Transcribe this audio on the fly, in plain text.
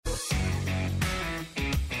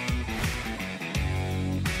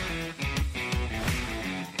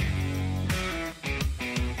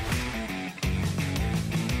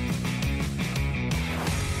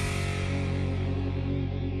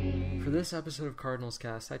this episode of Cardinals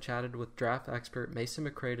Cast, I chatted with draft expert Mason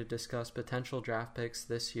McRae to discuss potential draft picks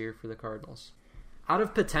this year for the Cardinals. Out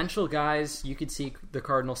of potential guys you could see the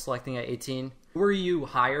Cardinals selecting at 18, who are you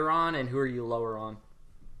higher on and who are you lower on?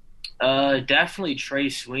 Definitely Trey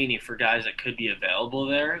Sweeney for guys that could be available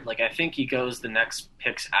there. Like, I think he goes the next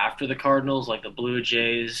picks after the Cardinals, like the Blue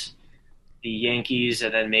Jays, the Yankees,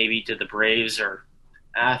 and then maybe to the Braves or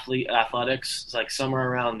Athletics. It's like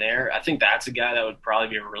somewhere around there. I think that's a guy that would probably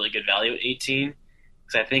be a really good value at 18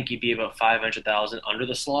 because I think he'd be about 500,000 under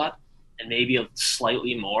the slot and maybe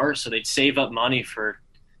slightly more. So they'd save up money for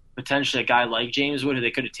potentially a guy like James Wood, who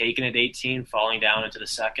they could have taken at 18, falling down into the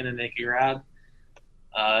second and they could grab.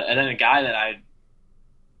 And then a guy that I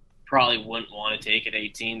probably wouldn't want to take at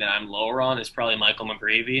 18 that I'm lower on is probably Michael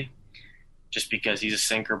McGreevy, just because he's a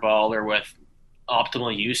sinker baller with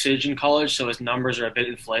optimal usage in college, so his numbers are a bit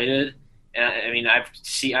inflated. And I mean, I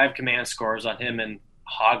have command scores on him and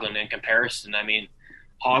Hoagland in comparison. I mean,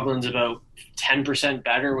 Hoagland's about 10%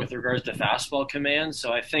 better with regards to fastball command.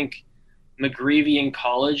 So I think McGreevy in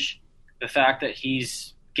college, the fact that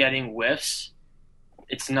he's getting whiffs,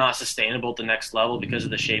 it's not sustainable at the next level because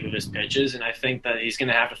of the shape of his pitches. And I think that he's going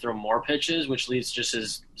to have to throw more pitches, which leads just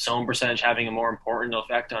his zone percentage having a more important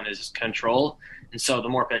effect on his control. And so the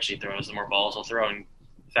more pitch he throws, the more balls he'll throw. And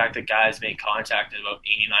the fact that guys make contact at about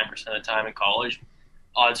 89% of the time in college,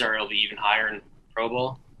 odds are it'll be even higher in Pro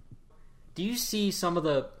Bowl. Do you see some of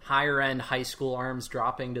the higher-end high school arms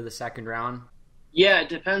dropping to the second round? Yeah, it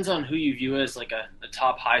depends on who you view as like a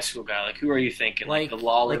top high school guy. Like, who are you thinking? Like the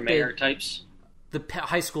Lawler Mayer types? The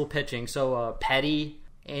high school pitching. So Petty,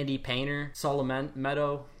 Andy Painter,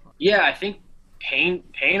 Solometo. Yeah, I think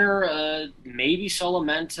Painter, maybe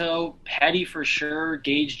Solamento, Petty for sure,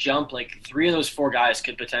 Gage Jump. Like, three of those four guys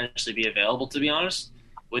could potentially be available, to be honest,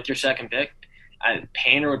 with your second pick.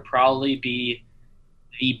 Painter would probably be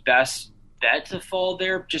the best bet to fall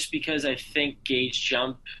there just because I think Gage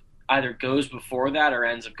Jump either goes before that or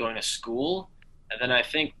ends up going to school. And then I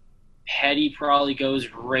think Petty probably goes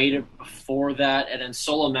right before that, and then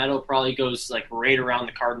Solometo probably goes like right around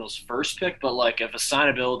the Cardinals' first pick. But like, if a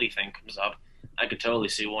signability thing comes up, I could totally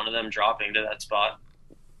see one of them dropping to that spot.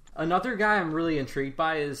 Another guy I'm really intrigued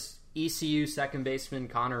by is ECU second baseman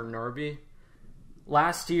Connor Norby.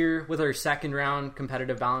 Last year, with our second round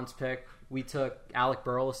competitive balance pick, we took Alec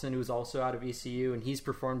Burleson, who's also out of ECU, and he's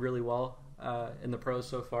performed really well in the pros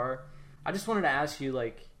so far. I just wanted to ask you,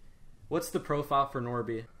 like, what's the profile for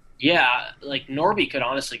Norby? Yeah, like Norby could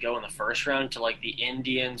honestly go in the first round to like the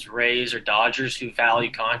Indians, Rays, or Dodgers who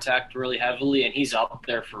value contact really heavily, and he's up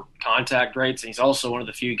there for contact rates. And he's also one of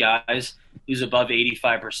the few guys who's above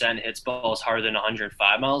 85%, hits balls harder than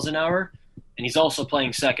 105 miles an hour. And he's also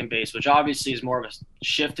playing second base, which obviously is more of a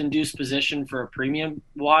shift-induced position for a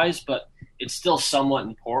premium-wise, but it's still somewhat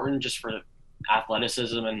important just for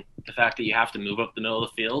athleticism and the fact that you have to move up the middle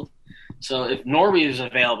of the field. So if Norby is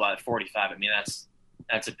available at 45, I mean, that's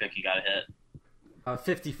a pick you got to hit.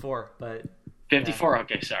 54, but 54. Yeah.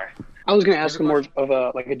 Okay, sorry. I was going to ask more of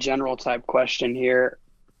a general type question here.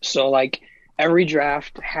 So like every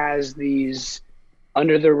draft has these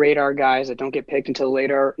under the radar guys that don't get picked until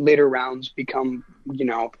later rounds become,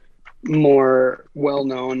 more well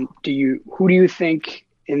known. Who do you think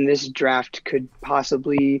in this draft could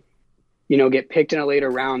possibly, get picked in a later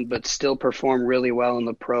round but still perform really well in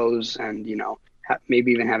the pros and,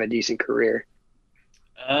 maybe even have a decent career?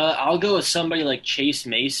 I'll go with somebody like Chase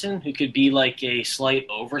Mason, who could be like a slight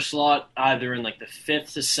overslot, either in like the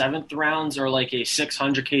 5th to 7th rounds or like a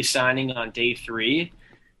 600K signing on day 3.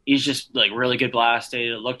 He's just like really good blast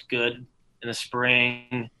data, looked good in the spring.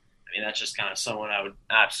 I mean, that's just kind of someone I would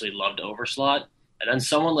absolutely love to overslot. And then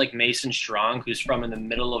someone like Mason Strong, who's from in the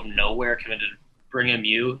middle of nowhere, committed to Brigham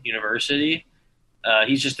Young University.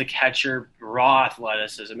 He's just a catcher, raw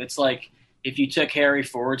athleticism. It's like if you took Harry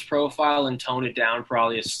Ford's profile and toned it down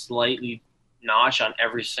probably a slightly notch on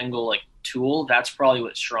every single like tool, that's probably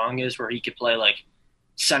what Strong is, where he could play like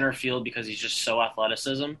center field because he's just so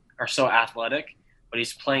athletic, but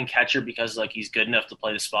he's playing catcher because like he's good enough to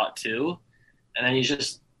play the spot too. And then he's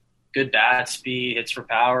just good bat speed, hits for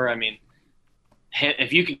power. I mean,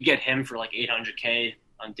 if you could get him for like 800K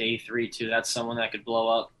on day 3 too, that's someone that could blow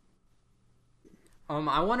up.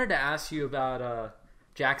 I wanted to ask you about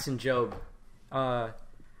Jackson Jobe.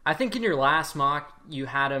 I think in your last mock you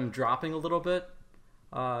had him dropping a little bit,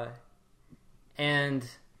 and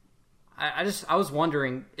I was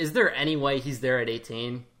wondering, is there any way he's there at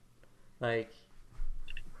 18? Like,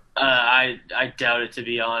 I doubt it, to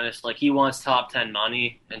be honest. Like, he wants top 10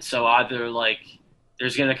 money, and so either like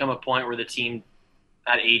there's going to come a point where the team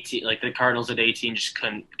at 18, like the Cardinals at 18 just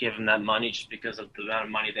couldn't give him that money just because of the amount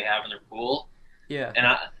of money they have in their pool. Yeah.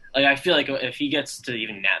 And I feel like if he gets to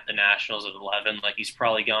even the Nationals at 11, like he's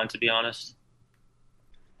probably gone, to be honest.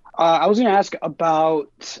 I was going to ask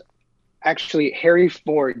about actually Harry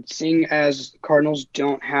Ford, seeing as Cardinals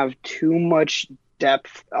don't have too much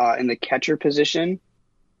depth in the catcher position.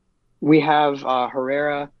 We have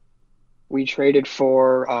Herrera. We traded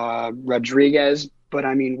for Rodriguez, but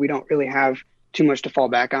I mean, we don't really have too much to fall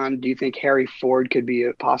back on. Do you think Harry Ford could be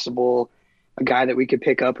a guy that we could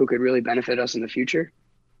pick up who could really benefit us in the future?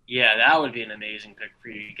 Yeah, that would be an amazing pick for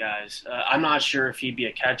you guys. I'm not sure if he'd be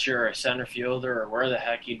a catcher or a center fielder or where the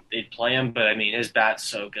heck they'd play him, but I mean, his bat's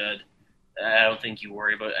so good. I don't think you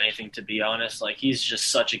worry about anything, to be honest. Like, he's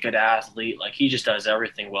just such a good athlete. Like, he just does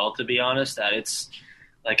everything well, to be honest, that it's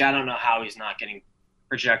like, I don't know how he's not getting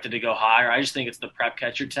projected to go higher. I just think it's the prep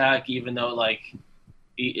catcher tag, even though, like,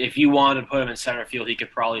 if you wanted to put him in center field, he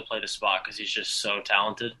could probably play the spot because he's just so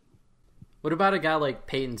talented. What about a guy like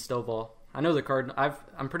Peyton Stovall? I know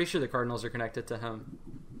I'm pretty sure the Cardinals are connected to him.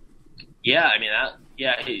 Yeah, I mean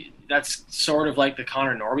that's sort of like the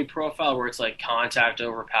Connor Norby profile, where it's like contact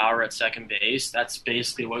over power at second base. That's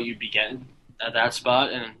basically what you'd be getting at that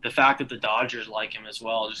spot, and the fact that the Dodgers like him as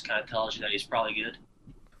well just kind of tells you that he's probably good.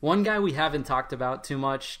 One guy we haven't talked about too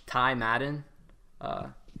much, Ty Madden.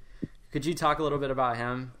 Could you talk a little bit about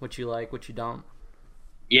him? What you like, what you don't?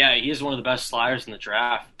 Yeah, he is one of the best sliders in the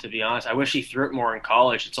draft, to be honest. I wish he threw it more in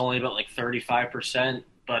college. It's only about like 35%,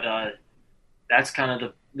 but that's kind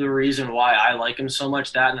of the reason why I like him so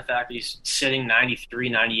much, that and the fact that he's sitting 93,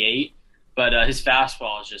 98. But his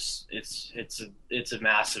fastball is just it's a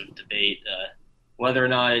massive debate. Whether or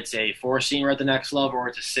not it's a four-seamer at the next level or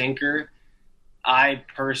it's a sinker, I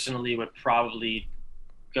personally would probably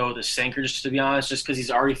go with a sinker, just to be honest, just because he's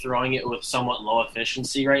already throwing it with somewhat low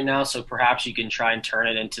efficiency right now. So perhaps you can try and turn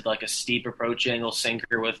it into like a steep approach angle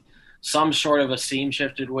sinker with some sort of a seam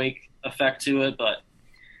shifted wake effect to it, but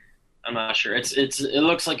I'm not sure. It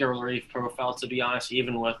looks like a relief profile, to be honest,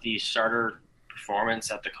 even with the starter performance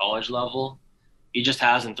at the college level. He just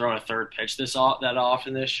hasn't thrown a third pitch that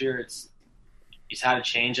often this year. He's had a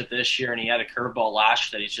changeup this year, and he had a curveball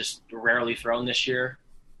last year that he's just rarely thrown this year.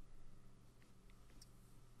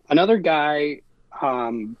 Another guy,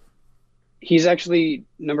 he's actually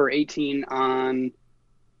number 18 on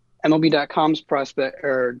MLB.com's prospect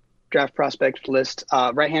or draft prospect list.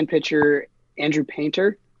 Right-hand pitcher Andrew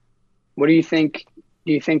Painter. What do you think?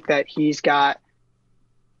 Do you think that he's got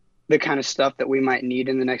the kind of stuff that we might need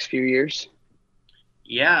in the next few years?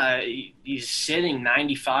 Yeah, he's sitting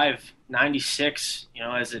 95, 96,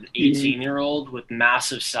 as an 18-year-old with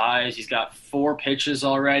massive size. He's got 4 pitches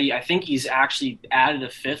already. I think he's actually added a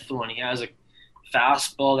 5th one. He has a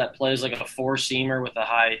fastball that plays like a four-seamer with a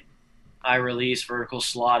high release vertical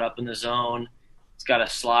slot up in the zone. He's got a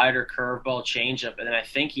slider, curveball, changeup, and then I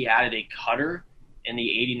think he added a cutter in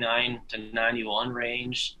the 89 to 91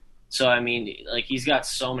 range. So, I mean, like, he's got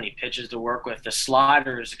so many pitches to work with. The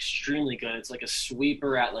slider is extremely good. It's like a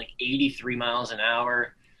sweeper at like 83 miles an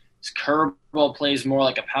hour. His curveball plays more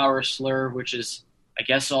like a power slurve, which is, I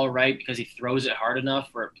guess, all right because he throws it hard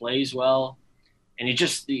enough where it plays well. And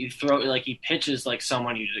he pitches like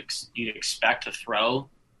someone you'd expect to throw,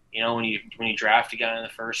 when you draft a guy in the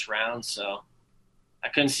first round. So I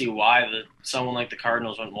couldn't see why someone like the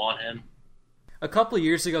Cardinals wouldn't want him. A couple of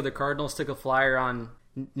years ago, the Cardinals took a flyer on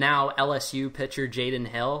now LSU pitcher Jaden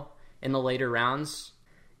Hill in the later rounds.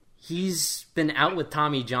 He's been out with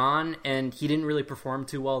Tommy John, and he didn't really perform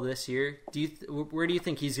too well this year. Where do you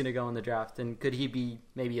think he's going to go in the draft, and could he be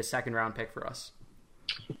maybe a second-round pick for us?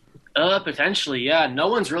 Potentially, yeah. No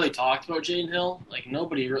one's really talked about Jaden Hill. Like,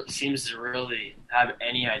 nobody seems to really have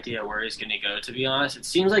any idea where he's going to go, to be honest. It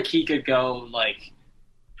seems like he could go, like,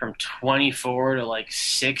 from 24 to, like,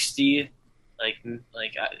 60.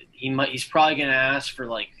 He's probably going to ask for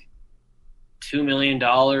like $2 million.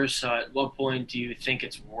 So at what point do you think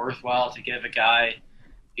it's worthwhile to give a guy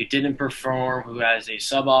who didn't perform, who has a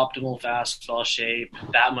suboptimal fastball shape,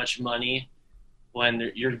 that much money,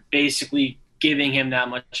 when you're basically giving him that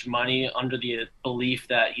much money under the belief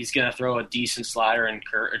that he's going to throw a decent slider and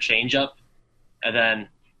a changeup, and then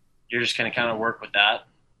you're just going to kind of work with that?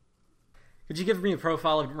 Could you give me a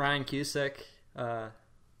profile of Ryan Cusick?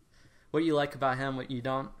 What you like about him, what you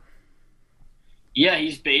don't? Yeah,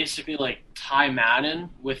 he's basically like Ty Madden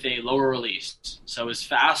with a lower release. So his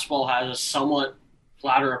fastball has a somewhat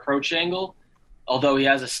flatter approach angle, although he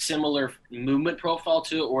has a similar movement profile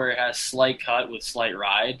to it where it has slight cut with slight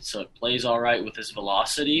ride, so it plays all right with his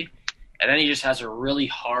velocity. And then he just has a really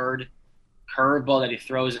hard curveball that he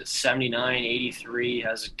throws at 79, 83,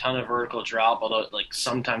 has a ton of vertical drop, although it like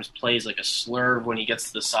sometimes plays like a slurve when he gets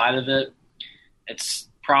to the side of it. It's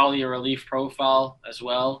probably a relief profile as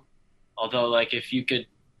well. Although like if you could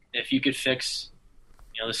fix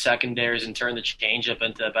the secondaries and turn the changeup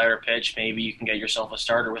into a better pitch, maybe you can get yourself a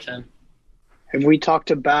starter with him. Have we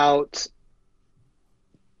talked about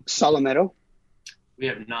Solometo? We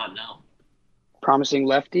have not, no. Promising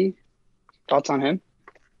lefty. Thoughts on him?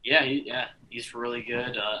 Yeah, he's really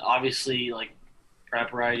good. Obviously, like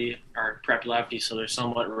prep righty or prep lefty, so there's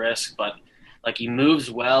somewhat risk, but like he moves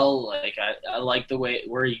well. Like I like the way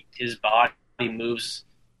where his body moves,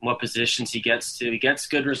 what positions he gets to. He gets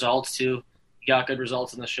good results too. He got good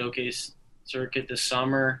results in the showcase circuit this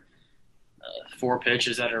summer. 4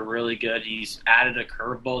 pitches that are really good. He's added a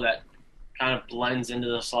curveball that kind of blends into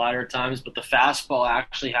the slider at times, but the fastball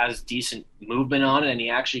actually has decent movement on it, and he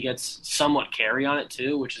actually gets somewhat carry on it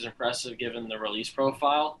too, which is impressive given the release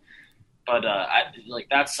profile. But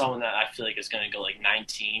that's someone that I feel like is going to go like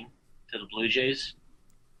 19 to the Blue Jays.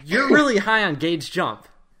 You're really high on Gage Jump.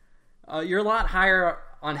 You're a lot higher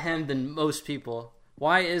on him than most people.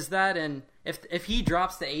 Why is that? And if he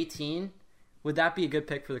drops to 18, would that be a good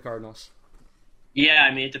pick for the Cardinals? Yeah,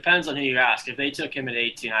 I mean, it depends on who you ask. If they took him at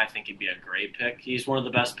 18, I think he'd be a great pick. He's one of the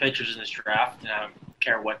best pitchers in this draft, and I don't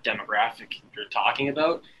care what demographic you're talking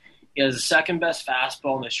about. He has the second best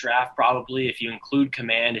fastball in this draft, probably, if you include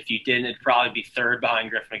command. If you didn't, it'd probably be third behind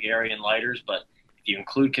Griff McGarry and Lighters, but if you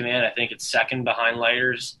include command, I think it's second behind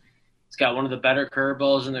Lighters. He's got one of the better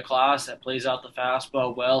curveballs in the class that plays out the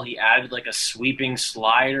fastball well. He added like a sweeping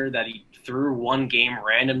slider that he threw one game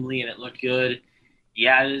randomly, and it looked good. He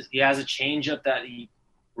has a changeup that he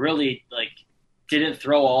really didn't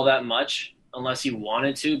throw all that much unless he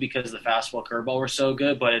wanted to because the fastball curveball were so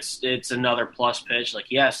good. But it's another plus pitch. Like,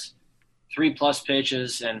 yes, 3+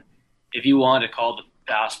 pitches, and if you want to call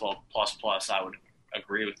the fastball plus, I would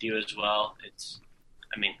agree with you as well. It's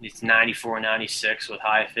 94, 96 with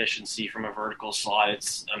high efficiency from a vertical slot.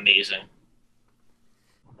 It's amazing.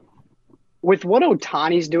 With what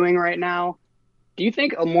Ohtani's doing right now, do you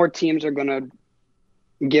think more teams are going to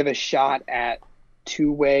give a shot at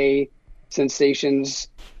two-way sensations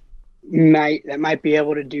that might be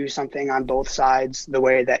able to do something on both sides the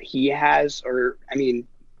way that he has, or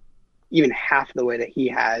even half the way that he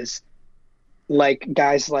has, like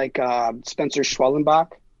guys like Spencer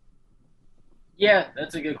Schwellenbach? Yeah,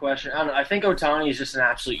 that's a good question. I don't know. I think Ohtani is just an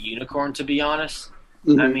absolute unicorn, to be honest.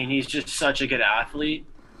 Mm-hmm. He's just such a good athlete.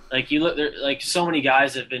 Like you look, so many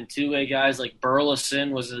guys have been two-way guys. Like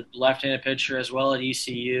Burleson was a left-handed pitcher as well at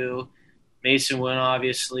ECU. Mason Wynn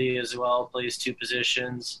obviously as well plays 2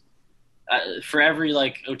 positions. For every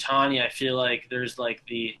Ohtani, I feel like there's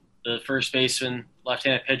the first baseman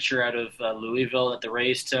left-handed pitcher out of Louisville that the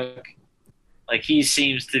Rays took. Like he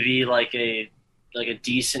seems to be a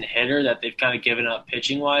decent hitter that they've kind of given up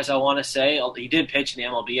pitching-wise. I want to say he did pitch in the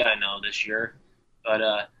MLB, I know, this year, but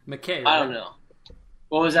McKay, right? I don't know.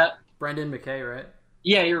 What was that? Brendan McKay, right?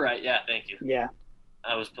 Yeah, you're right. Yeah, thank you. Yeah.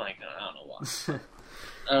 I was blanking. I don't know why.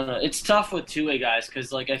 I don't know. It's tough with two-way guys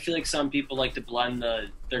because, I feel like some people like to blend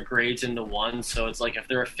their grades into one. So it's if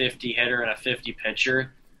they're a 50 hitter and a 50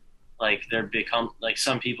 pitcher, they're become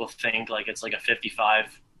some people think it's a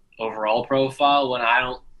 55 overall profile. When I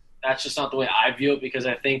don't, that's just not the way I view it because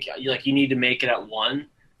I think you need to make it at one.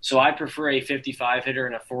 So I prefer a 55 hitter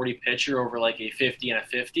and a 40 pitcher over a 50 and a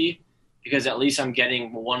 50. Because at least I'm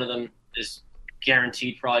getting one of them is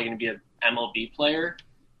guaranteed probably going to be an MLB player.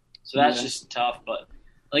 So that's just tough. But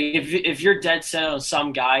if you're dead set on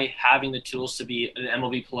some guy having the tools to be an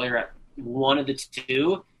MLB player at one of the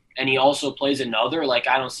two, and he also plays another,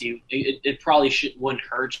 I don't see it probably wouldn't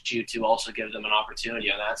hurt you to also give them an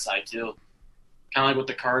opportunity on that side too. Kind of like with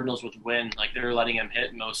the Cardinals with Wynn, they're letting him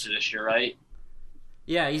hit most of this year, right?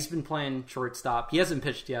 Yeah, he's been playing shortstop. He hasn't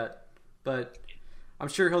pitched yet, but I'm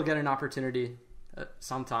sure he'll get an opportunity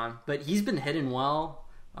sometime. But he's been hitting well,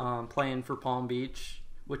 playing for Palm Beach,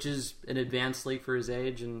 which is an advanced league for his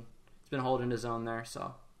age, and he's been holding his own there.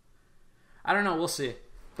 So I don't know. We'll see.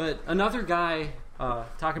 But another guy,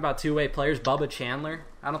 talking about two-way players, Bubba Chandler.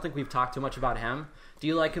 I don't think we've talked too much about him. Do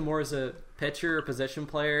you like him more as a pitcher or position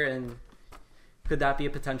player, and could that be a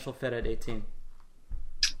potential fit at 18?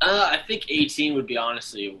 I think 18 would be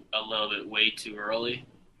honestly a little bit way too early.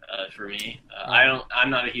 For me, I'm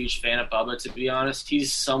not a huge fan of Bubba, to be honest.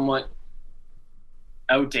 He's somewhat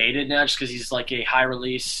outdated now just because he's a high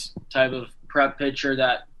release type of prep pitcher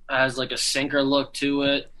that has a sinker look to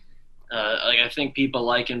it. I think people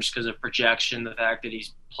like him just because of projection, the fact that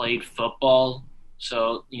he's played football.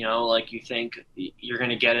 So, you think you're going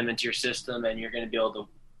to get him into your system and you're going to be able to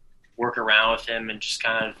work around with him and just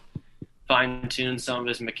kind of fine tune some of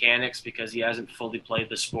his mechanics because he hasn't fully played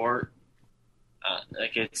the sport.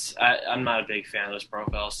 I'm not a big fan of those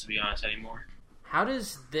profiles, to be honest, anymore. How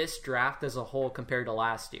does this draft as a whole compare to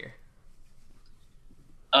last year?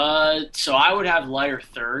 So I would have lighter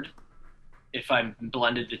third if I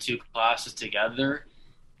blended the two classes together,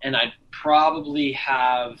 and I'd probably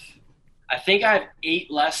have. I think I have 8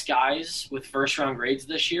 less guys with first round grades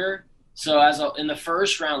this year. So in the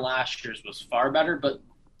first round last year's was far better, but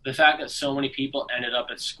the fact that so many people ended up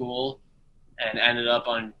at school and ended up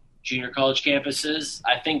on junior college campuses,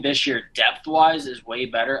 I think this year depth-wise is way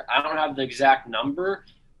better. I don't have the exact number,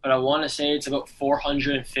 but I want to say it's about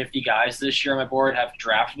 450 guys this year on my board have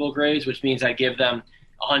draftable grades, which means I give them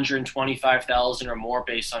 125,000 or more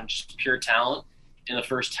based on just pure talent in the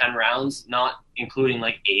first 10 rounds, not including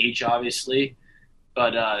like age, obviously.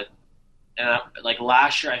 But like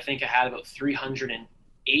last year, I think I had about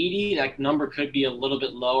 380. That number could be a little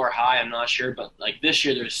bit low or high, I'm not sure. But like this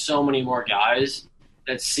year, there's so many more guys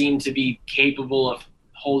that seem to be capable of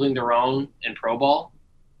holding their own in pro ball.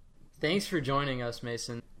 Thanks for joining us,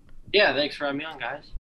 Mason. Yeah, thanks for having me on, guys.